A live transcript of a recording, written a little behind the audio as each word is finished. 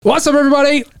What's up,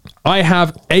 everybody? I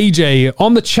have AJ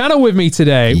on the channel with me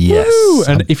today. Yes. Woo!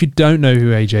 And if you don't know who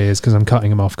AJ is, because I'm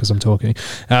cutting him off because I'm talking,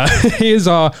 he is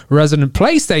our resident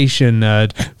PlayStation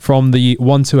nerd from the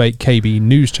 128KB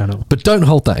news channel. But don't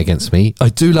hold that against me. I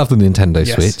do love the Nintendo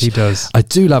Switch. Yes, he does. I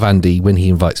do love Andy when he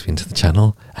invites me into the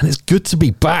channel, and it's good to be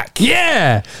back.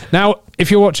 Yeah! Now, if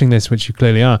you're watching this, which you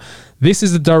clearly are, this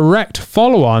is a direct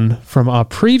follow-on from our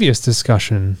previous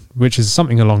discussion, which is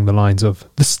something along the lines of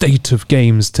the state of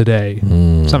games today.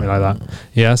 Something like that.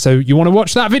 Yeah, so you want to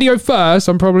watch that video first.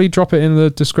 I'll probably drop it in the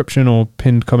description or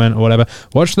pinned comment or whatever.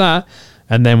 Watch that,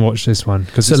 and then watch this one,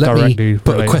 because So it's let directly me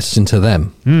put related. a question to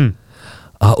them.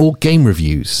 Are all game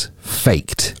reviews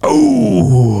faked?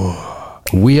 Oh,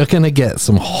 we are going to get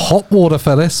some hot water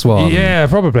for this one. Yeah,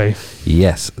 probably.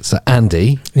 Yes. So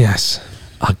Andy, Yes,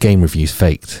 are game reviews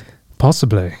faked?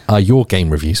 possibly. Are your game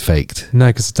reviews faked? No,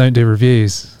 because I don't do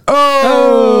reviews.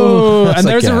 Oh, And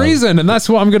there's a reason, and that's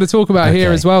what I'm going to talk about here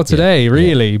Okay, as well today, yeah,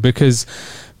 really, because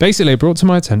basically it brought to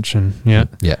my attention, Yeah.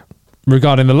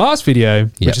 regarding the last video,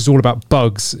 Yeah. which is all about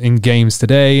bugs in games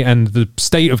today and the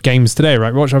state of games today,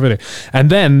 right? Watch our video.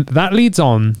 And then that leads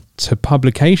on to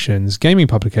publications, gaming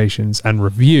publications and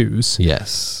reviews,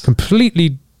 Yes.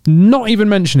 completely not even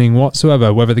mentioning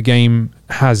whatsoever whether the game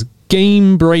has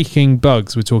game-breaking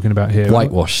bugs we're talking about here.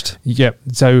 Whitewashed. Yep.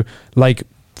 So, like,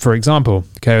 for example,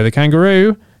 KO the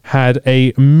Kangaroo had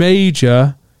a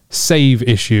major save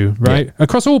issue, right? Yeah.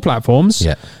 Across all platforms.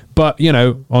 Yeah. But, you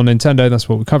know, on Nintendo, that's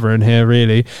what we're covering here,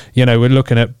 really. You know, we're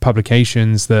looking at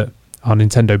publications that are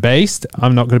Nintendo based.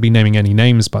 I'm not going to be naming any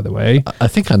names, by the way. I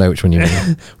think I know which one you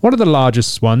mean. One of the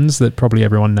largest ones that probably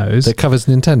everyone knows. That covers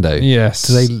Nintendo. Yes.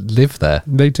 Do they live there?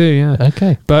 They do, yeah.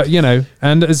 Okay. But, you know,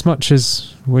 and as much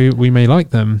as we may like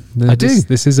them, I do.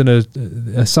 This isn't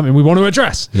a something we want to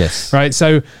address. Yes. Right.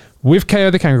 So with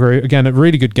KO the Kangaroo, again, a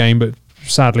really good game, but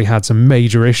sadly had some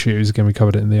major issues. Again, we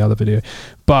covered it in the other video.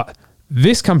 But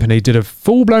this company did a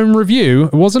full-blown review.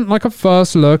 It wasn't like a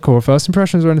first look or first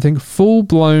impressions or anything.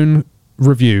 Full-blown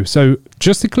review. So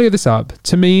just to clear this up,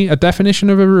 to me, a definition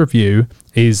of a review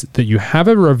is that you have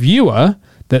a reviewer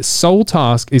that sole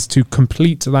task is to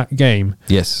complete that game.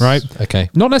 Yes. Right? Okay.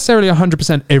 Not necessarily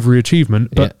 100% every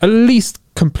achievement, but Yeah. at least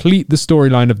complete the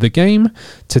storyline of the game,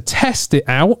 to test it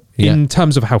out Yeah. in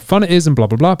terms of how fun it is and blah,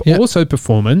 blah, blah, but Yeah. also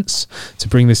performance, to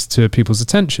bring this to people's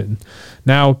attention.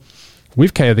 Now,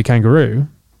 with KO the Kangaroo,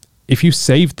 if you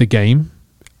saved the game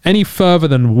any further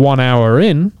than 1 hour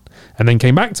in and then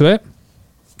came back to it,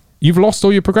 you've lost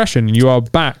all your progression and you are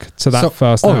back to that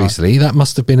first hour. Obviously, that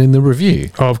must have been in the review.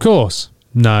 Of course.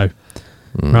 No.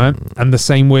 Right? And the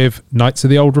same with Knights of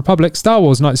the Old Republic, Star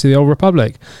Wars Knights of the Old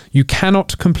Republic. You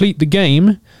cannot complete the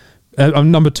game.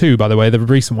 Number 2, by the way, the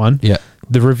recent one. Yeah.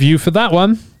 The review for that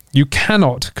one, you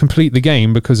cannot complete the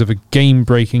game because of a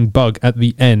game-breaking bug at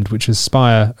the end, which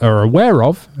Aspyr are aware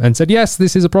of and said, yes,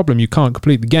 this is a problem. You can't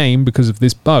complete the game because of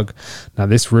this bug. Now,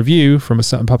 this review from a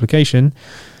certain publication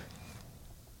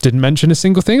didn't mention a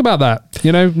single thing about that.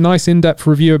 You know, nice in-depth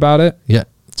review about it. Yeah.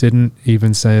 Didn't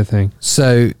even say a thing.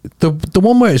 So the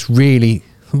one where it's really,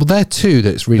 well, there are two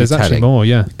that's really There's telling. actually more,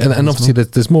 yeah. And obviously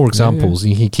there's more examples.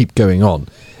 You can keep going on.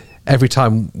 Every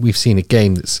time we've seen a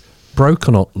game that's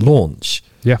broken at launch,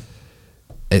 Yeah.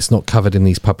 it's not covered in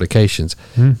these publications.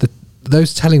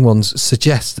 Those telling ones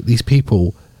suggest that these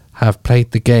people have played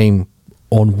the game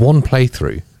on one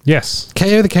playthrough. Yes.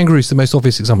 KO the Kangaroo is the most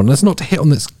obvious example. And that's not to hit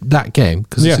on that game,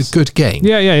 because Yes. it's a good game.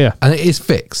 Yeah. And it is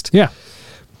fixed. Yeah.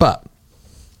 But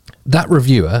that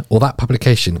reviewer or that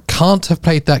publication can't have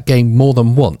played that game more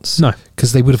than once. No.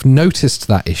 Because they would have noticed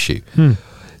that issue.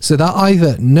 So they're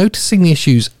either noticing the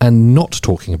issues and not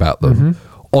talking about them,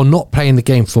 or not playing the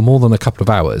game for more than a couple of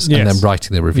hours and then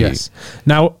writing the review. Yes.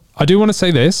 Now, I do want to say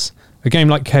this. A game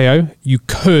like KO, you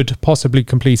could possibly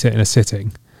complete it in a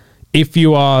sitting. If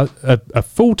you are a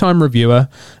full-time reviewer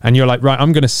and you're like, right,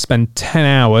 I'm going to spend 10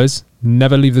 hours,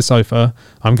 never leave the sofa,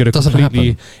 I'm going to Doesn't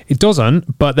completely... happen. It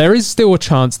doesn't, but there is still a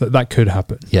chance that that could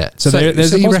happen. Yeah. So,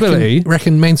 there's a you possibility.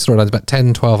 reckon main storyline's about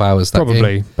 10, 12 hours that Probably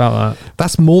game? about that.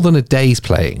 That's more than a day's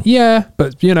playing. Yeah,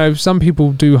 but you know, some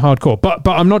people do hardcore. But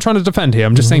I'm not trying to defend here.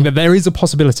 I'm just saying that there is a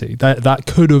possibility that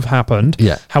could have happened.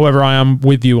 Yeah. However, I am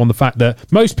with you on the fact that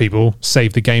most people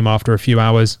save the game after a few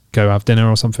hours, go have dinner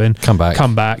or something, come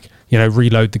back, you know,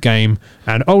 reload the game,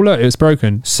 and oh look, it's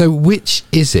broken. So which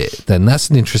is it then? That's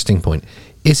an interesting point.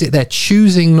 Is it they're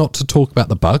choosing not to talk about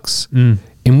the bugs? In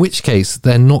which case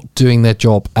they're not doing their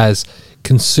job as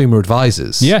consumer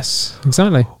advisors? Yes,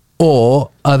 exactly.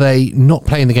 Or are they not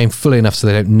playing the game fully enough so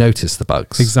they don't notice the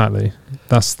bugs? Exactly.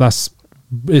 That's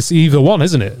it's either one,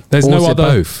 isn't it? There's Or no is it other.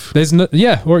 both? There's no,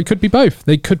 yeah, or it could be both.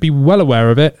 They could be well aware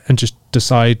of it and just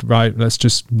decide, right, let's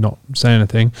just not say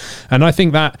anything. And I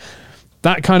think that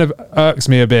kind of irks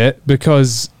me a bit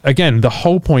because, again, the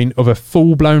whole point of a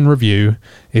full-blown review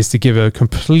is to give a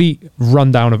complete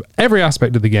rundown of every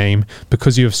aspect of the game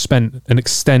because you have spent an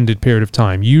extended period of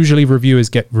time. Usually reviewers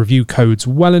get review codes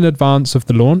well in advance of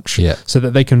the launch so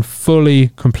that they can fully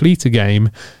complete a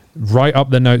game, write up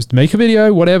their notes, make a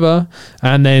video, whatever,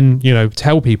 and then,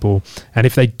 tell people. And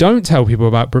if they don't tell people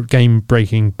about game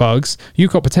breaking bugs,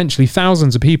 you've got potentially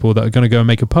thousands of people that are going to go and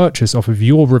make a purchase off of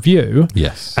your review.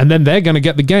 Yes. And then they're going to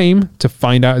get the game to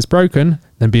find out it's broken,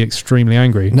 then be extremely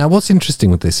angry. Now, what's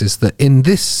interesting with this is that in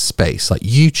this space, like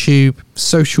YouTube,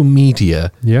 social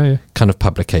media kind of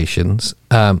publications,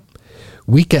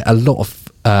 we get a lot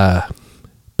of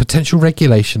potential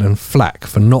regulation and flack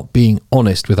for not being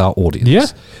honest with our audience. Yeah.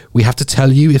 We have to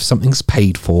tell you if something's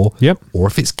paid for or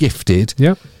if it's gifted.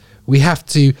 We have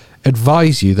to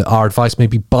advise you that our advice may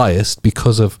be biased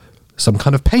because of some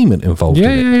kind of payment involved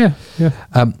in it.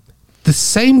 The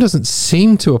same doesn't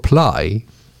seem to apply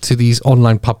to these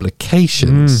online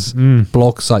publications,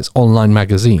 blog sites, online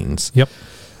magazines.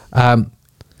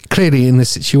 Clearly in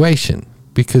this situation,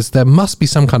 because there must be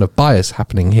some kind of bias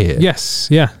happening here.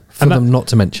 For them not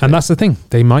to mention and that's the thing,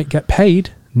 they might get paid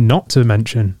not to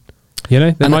mention,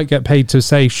 they might get paid to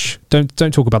say, shh, don't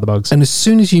talk about the bugs. And as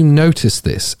soon as you notice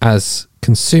this as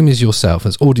consumers yourself,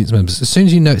 as audience members, as soon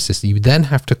as you notice this, you then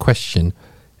have to question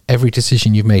every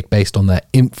decision you've made based on their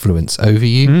influence over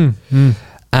you.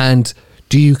 And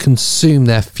do you consume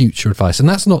their future advice? And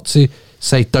that's not to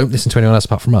say don't listen to anyone else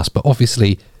apart from us, but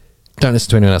obviously don't listen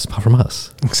to anyone else apart from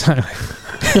us. Exactly.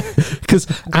 Because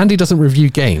Andy doesn't review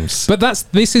games. But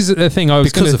this is a thing I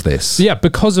was because of this. Yeah,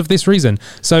 because of this reason.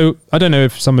 So I don't know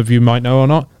if some of you might know or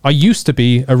not. I used to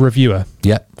be a reviewer.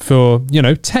 For,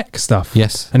 tech stuff.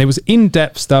 Yes. And it was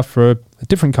in-depth stuff for a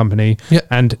different company.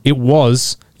 And it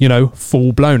was,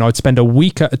 full blown. I'd spend a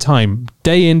week at a time,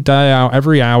 day in, day out,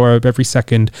 every hour, every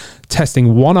second,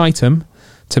 testing one item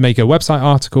to make a website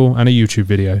article and a YouTube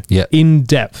video. In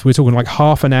depth. We're talking like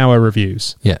half an hour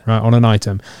reviews right, on an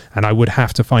item. And I would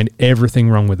have to find everything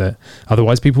wrong with it.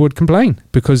 Otherwise people would complain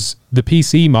because the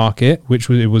PC market, which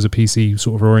was a PC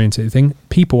sort of oriented thing,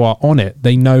 people are on it.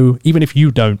 They know, even if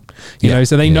you don't,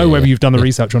 so they know whether you've done the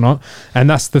research or not. And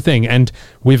that's the thing. And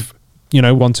with,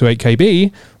 128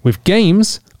 KB, with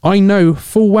games, I know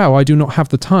full well I do not have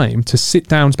the time to sit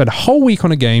down, spend a whole week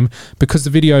on a game because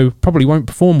the video probably won't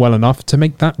perform well enough to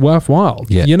make that worthwhile.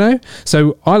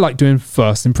 So I like doing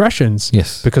first impressions.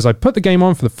 Because I put the game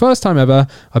on for the first time ever,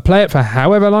 I play it for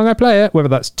however long I play it, whether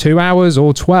that's 2 hours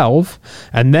or 12,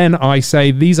 and then I say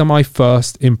these are my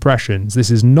first impressions. This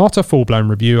is not a full-blown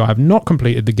review. I have not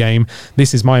completed the game.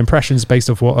 This is my impressions based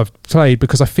off what I've played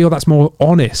because I feel that's more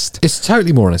honest. It's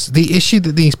totally more honest. The issue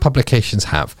that these publications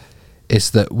have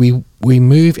is that we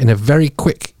move in a very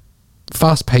quick,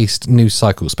 fast-paced news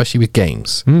cycle, especially with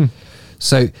games.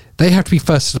 So they have to be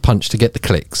first to the punch to get the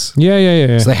clicks. So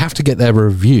they have to get their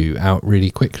review out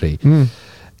really quickly.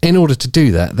 In order to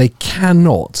do that, they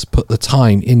cannot put the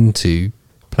time into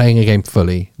playing a game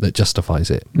fully that justifies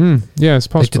it. It's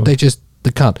possible.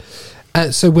 They can't.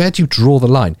 So where do you draw the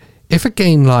line? If a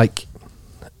game like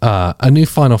a new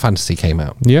Final Fantasy came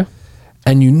out,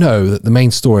 and you know that the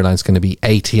main storyline is going to be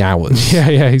 80 hours.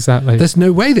 Exactly. There's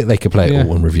no way that they could play it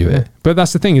all and review it. But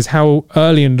that's the thing, is how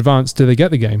early in advance do they get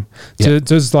the game?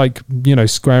 Does Square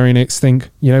Enix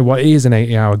think, what is an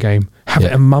 80-hour game? Have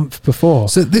it a month before.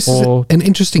 So this is an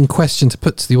interesting question to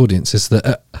put to the audience, is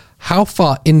that how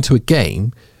far into a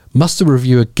game must a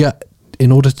reviewer get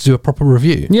in order to do a proper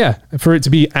review? For it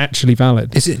to be actually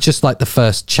valid. Is it just like the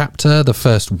first chapter, the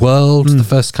first world, the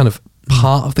first kind of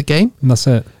part of the game? And that's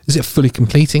it. Is it fully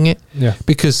completing it?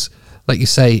 Because, like you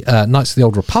say, Knights of the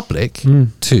Old Republic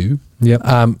 2,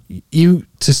 you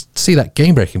to see that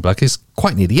game-breaking bug is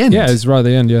quite near the end. It's right at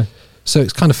the end, So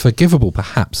it's kind of forgivable,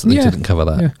 perhaps, that they didn't cover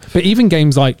that. But even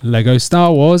games like Lego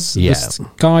Star Wars, the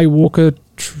Skywalker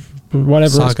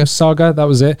Saga, that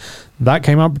was it. That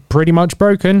came up pretty much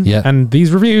broken. And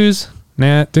these reviews...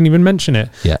 didn't even mention it.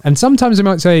 And sometimes they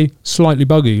might say slightly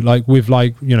buggy, like with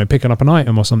picking up an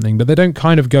item or something, but they don't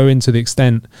kind of go into the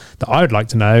extent that I would like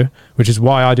to know, which is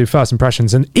why I do first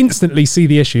impressions and instantly see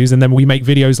the issues, and then we make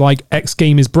videos like X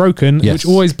game is broken, which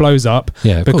always blows up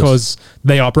because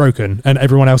they are broken and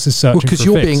everyone else is searching for a fix. Because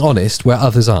you're being honest where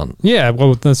others aren't.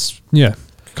 That's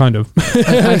kind of.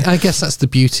 I guess that's the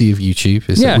beauty of YouTube,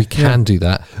 is that we can do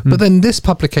that. But then this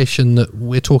publication that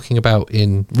we're talking about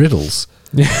in Riddles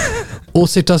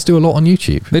also does do a lot on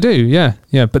YouTube. They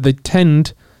do, but they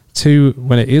tend to,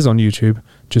 when it is on YouTube,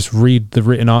 just read the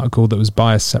written article that was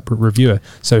by a separate reviewer.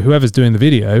 So whoever's doing the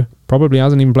video probably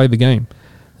hasn't even played the game.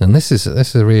 And this is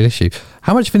a real issue.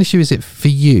 How much of an issue is it for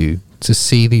you to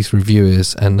see these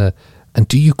reviewers, and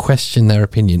do you question their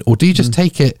opinion, or do you just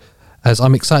take it as,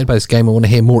 I'm excited by this game, I want to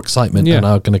hear more excitement, and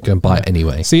I'm going to go and buy it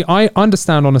anyway? See, I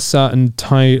understand on a certain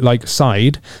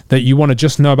side that you want to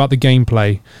just know about the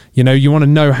gameplay. You know, you want to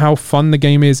know how fun the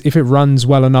game is, if it runs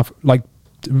well enough, like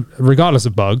regardless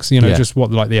of bugs, you know, just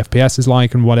what like the FPS is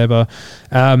like and whatever.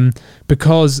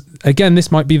 Because again,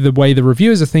 this might be the way the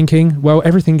reviewers are thinking. Well,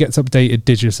 everything gets updated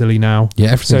digitally now.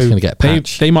 Yeah, everything's going to get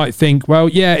patched. They might think, well,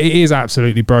 yeah, it is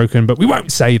absolutely broken, but we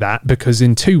won't say that because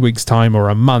in 2 weeks' time or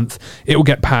a month, it will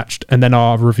get patched, and then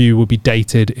our review will be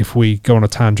dated if we go on a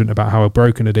tangent about how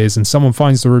broken it is. And someone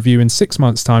finds the review in 6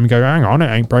 months' time and go, hang on, it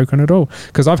ain't broken at all.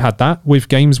 Because I've had that with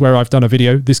games where I've done a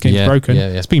video, this game's broken,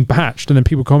 it's been patched, and then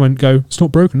people comment, go, it's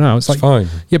not broken now. It's like, fine.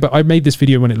 Yeah, but I made this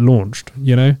video when it launched,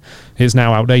 you know? It's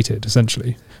now outdated,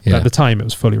 essentially. But at the time, it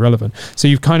was fully relevant. So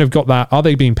you've kind of got that. Are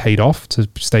they being paid off to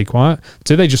stay quiet?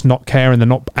 Do they just not care and they're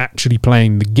not actually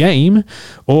playing the game?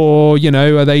 Or, you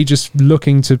know, are they just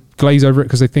looking to glaze over it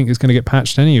because they think it's going to get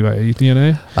patched anyway, you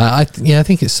know? I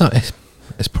think it's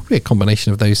probably a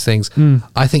combination of those things.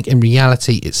 I think in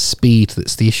reality, it's speed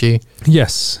that's the issue.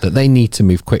 Yes. That they need to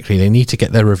move quickly. They need to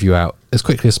get their review out as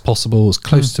quickly as possible, as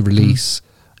close to release.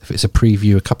 If it's a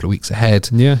preview a couple of weeks ahead.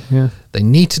 Yeah. They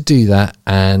need to do that,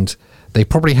 and they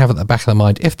probably have at the back of their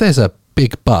mind, if there's a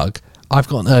big bug, I've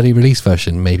got an early release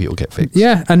version, maybe it'll get fixed.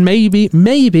 Yeah, and maybe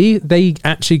they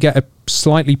actually get a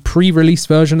slightly pre-release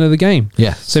version of the game.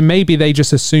 Yeah. So maybe they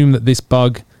just assume that this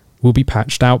bug will be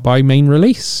patched out by main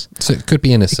release. So it could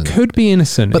be innocent.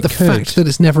 But the fact that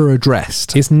it's never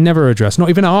addressed. It's never addressed. Not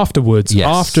even afterwards. Yes.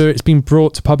 After it's been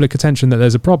brought to public attention that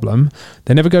there's a problem,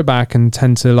 they never go back and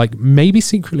tend to, like, maybe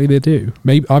secretly they do.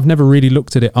 Maybe I've never really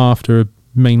looked at it after a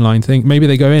mainline thing. Maybe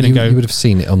they go in and go... You would have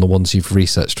seen it on the ones you've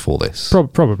researched for this.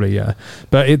 Probably, yeah.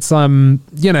 But it's,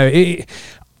 you know...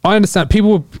 I understand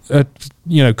people,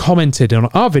 commented on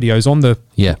our videos on the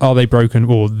are they broken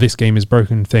or this game is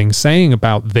broken thing, saying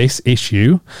about this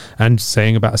issue and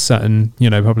saying about a certain,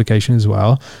 publication as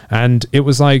well. And it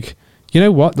was like, you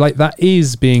know what? Like, that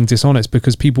is being dishonest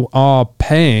because people are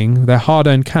paying their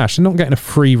hard-earned cash. They're not getting a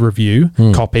free review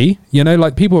copy.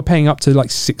 Like people are paying up to like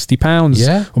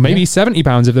 £60 or maybe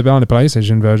 £70 if they're buying the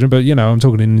PlayStation version. But, I'm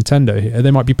talking in Nintendo here.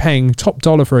 They might be paying top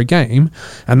dollar for a game,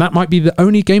 and that might be the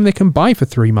only game they can buy for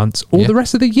 3 months or the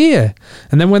rest of the year.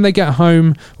 And then when they get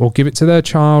home or give it to their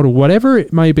child or whatever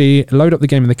it may be, load up the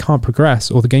game and they can't progress,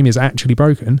 or the game is actually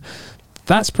broken.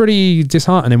 That's pretty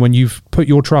disheartening when you've put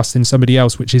your trust in somebody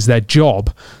else, which is their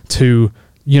job to,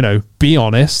 be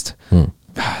honest.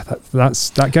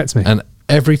 That gets me. And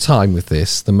every time with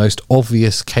this, the most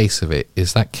obvious case of it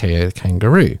is that KO the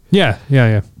Kangaroo. Yeah.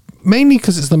 Mainly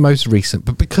because it's the most recent,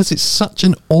 but because it's such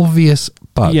an obvious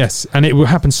bug. Yes, and it will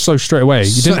happen so straight away.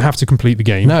 You didn't have to complete the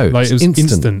game. No, like, it was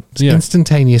instant. It's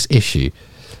instantaneous issue.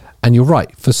 And you're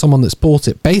right, for someone that's bought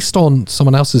it based on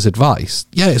someone else's advice,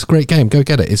 it's a great game, go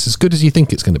get it. It's as good as you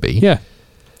think it's going to be. Yeah.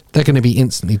 They're going to be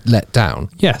instantly let down.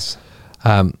 Yes.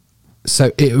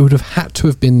 So it would have had to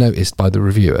have been noticed by the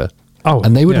reviewer. Oh,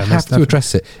 and they would have had to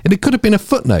address it. And it could have been a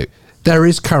footnote. There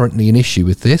is currently an issue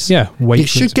with this. Yeah, it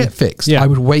should get fixed. Yeah. I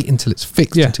would wait until it's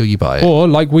fixed until you buy it. Or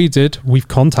like we did, we've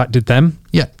contacted them.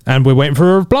 Yeah. And we're waiting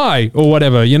for a reply or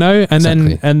whatever, and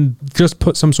then just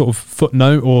put some sort of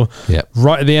footnote or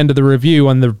right at the end of the review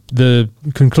on the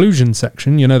conclusion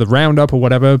section, the roundup or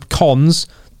whatever, cons,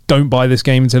 don't buy this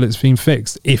game until it's been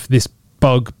fixed. If this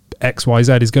bug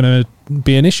XYZ is going to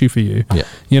be an issue for you.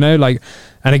 Yeah.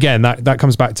 And again, that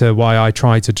comes back to why I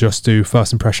try to just do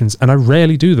first impressions, and I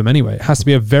rarely do them anyway. It has to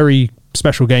be a very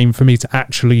special game for me to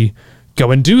actually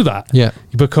go and do that. Yeah.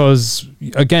 Because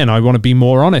again, I want to be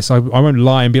more honest. I won't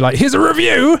lie and be like, here's a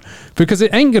review, because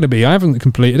it ain't going to be. I haven't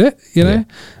completed it, Yeah.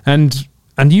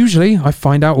 And usually I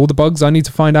find out all the bugs I need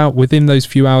to find out within those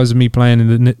few hours of me playing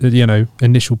in the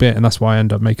initial bit, and that's why I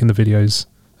end up making the videos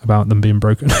about them being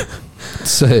broken.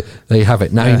 So there you have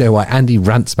it. Now you know why Andy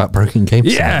rants about broken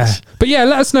games. Yeah. But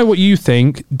let us know what you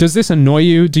think. Does this annoy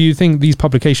you? Do you think these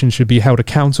publications should be held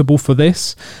accountable for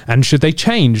this? And should they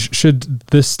change? Should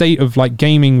the state of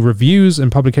gaming reviews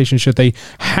and publications, should they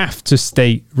have to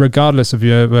state, regardless of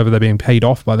whether they're being paid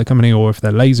off by the company or if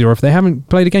they're lazy or if they haven't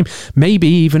played a game, maybe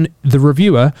even the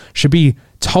reviewer should be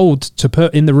told to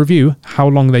put in the review how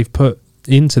long they've put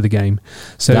into the game.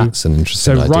 So that's an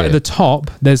interesting idea. Right at the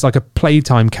top, there's like a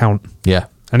playtime count. Yeah.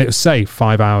 and it will say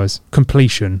 5 hours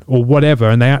completion or whatever,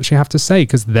 and they actually have to say,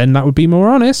 because then that would be more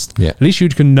honest. Yeah. At least you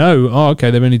can know, oh,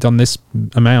 okay, they've only done this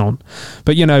amount.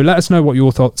 But, let us know what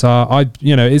your thoughts are.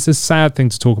 It's a sad thing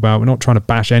to talk about. We're not trying to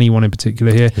bash anyone in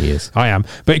particular here. He is. I am.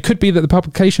 But it could be that the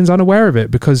publication's unaware of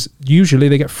it, because usually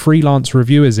they get freelance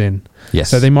reviewers in. Yes.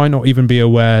 So they might not even be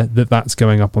aware that that's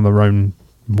going up on their own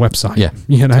website.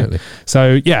 Yeah, totally.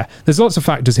 So there's lots of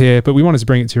factors here, but we wanted to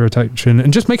bring it to your attention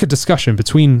and just make a discussion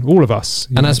between all of us.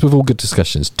 And as with all good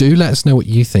discussions, do let us know what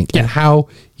you think and how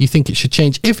you think it should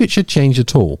change, if it should change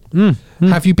at all.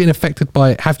 Have you been affected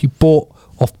by it? Have you bought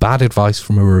off bad advice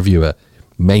from a reviewer?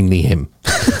 Mainly him.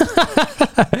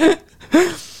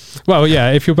 Well,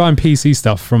 if you're buying PC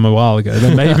stuff from a while ago,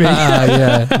 then maybe.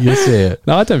 Yeah, you see it.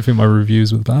 No, I don't think my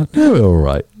reviews were bad. They're all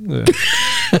right. Yeah.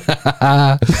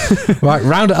 Right,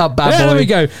 round it up, bad boy. There we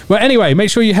go. Well, anyway, make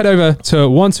sure you head over to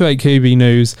 128KB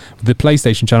News, the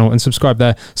PlayStation channel, and subscribe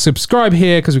there. Subscribe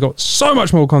here, because we've got so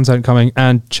much more content coming,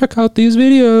 and check out these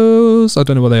videos. I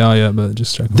don't know what they are yet, but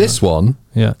just check them This out. one,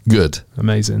 good.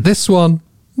 Amazing. This one,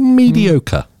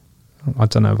 mediocre. I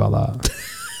don't know about that.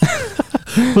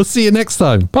 We'll see you next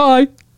time. Bye.